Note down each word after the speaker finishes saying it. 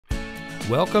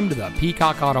Welcome to the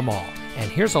Peacock Auto Mall,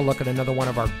 and here's a look at another one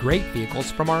of our great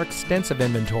vehicles from our extensive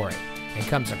inventory. It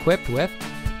comes equipped with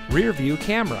rear view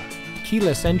camera,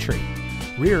 keyless entry,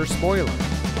 rear spoiler,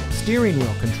 steering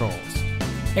wheel controls,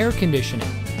 air conditioning,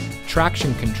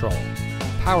 traction control,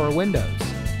 power windows,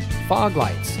 fog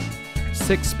lights,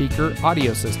 6-speaker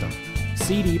audio system,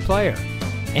 CD player,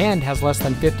 and has less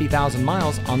than 50,000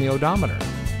 miles on the odometer.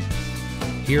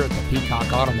 Here at the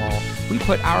Peacock Auto Mall, we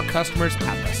put our customers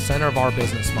at the center of our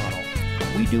business model.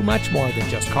 We do much more than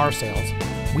just car sales.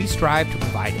 We strive to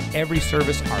provide every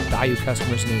service our valued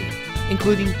customers need,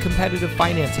 including competitive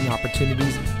financing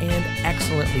opportunities and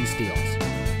excellent lease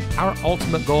deals. Our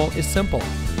ultimate goal is simple: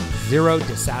 0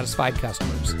 dissatisfied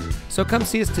customers. So come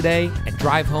see us today and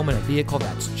drive home in a vehicle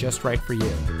that's just right for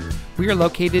you. We are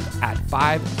located at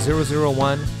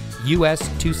 5001 US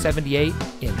 278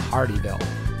 in Hardeeville.